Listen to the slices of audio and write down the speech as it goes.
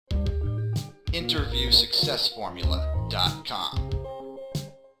InterviewSuccessFormula.com.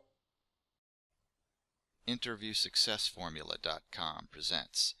 InterviewSuccessFormula.com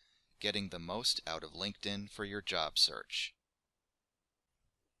presents Getting the Most Out of LinkedIn for Your Job Search.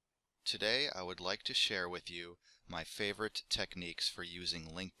 Today I would like to share with you my favorite techniques for using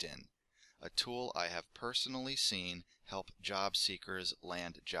LinkedIn, a tool I have personally seen help job seekers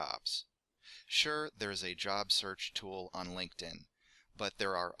land jobs. Sure, there's a job search tool on LinkedIn, but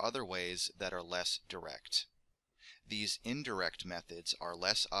there are other ways that are less direct. These indirect methods are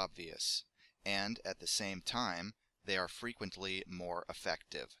less obvious, and at the same time, they are frequently more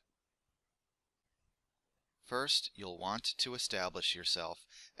effective. First, you'll want to establish yourself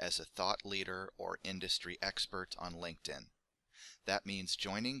as a thought leader or industry expert on LinkedIn. That means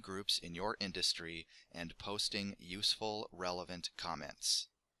joining groups in your industry and posting useful, relevant comments.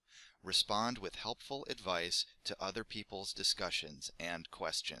 Respond with helpful advice to other people's discussions and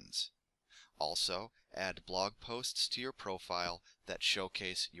questions. Also, add blog posts to your profile that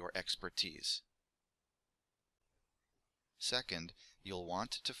showcase your expertise. Second, you'll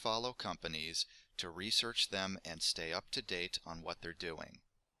want to follow companies to research them and stay up to date on what they're doing.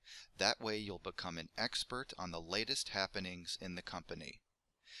 That way you'll become an expert on the latest happenings in the company.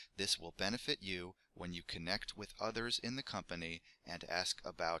 This will benefit you when you connect with others in the company and ask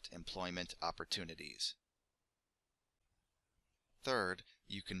about employment opportunities. Third,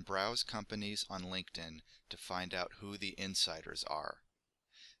 you can browse companies on LinkedIn to find out who the insiders are.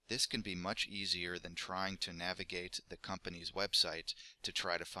 This can be much easier than trying to navigate the company's website to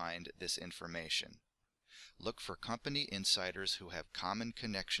try to find this information. Look for company insiders who have common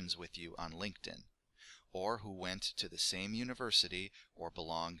connections with you on LinkedIn, or who went to the same university or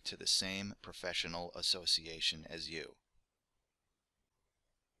belong to the same professional association as you.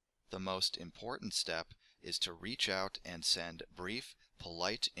 The most important step is to reach out and send brief,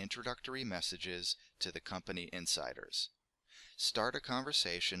 polite introductory messages to the company insiders. Start a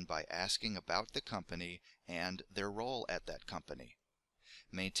conversation by asking about the company and their role at that company.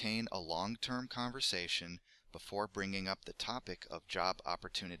 Maintain a long-term conversation before bringing up the topic of job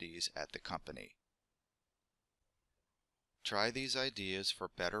opportunities at the company. Try these ideas for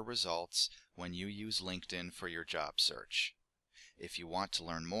better results when you use LinkedIn for your job search. If you want to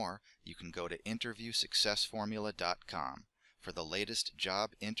learn more, you can go to InterviewSuccessFormula.com for the latest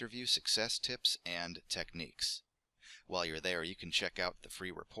job interview success tips and techniques. While you're there, you can check out the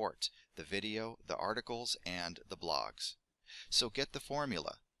free report, the video, the articles, and the blogs. So get the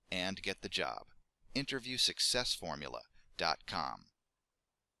formula and get the job. InterviewSuccessFormula.com.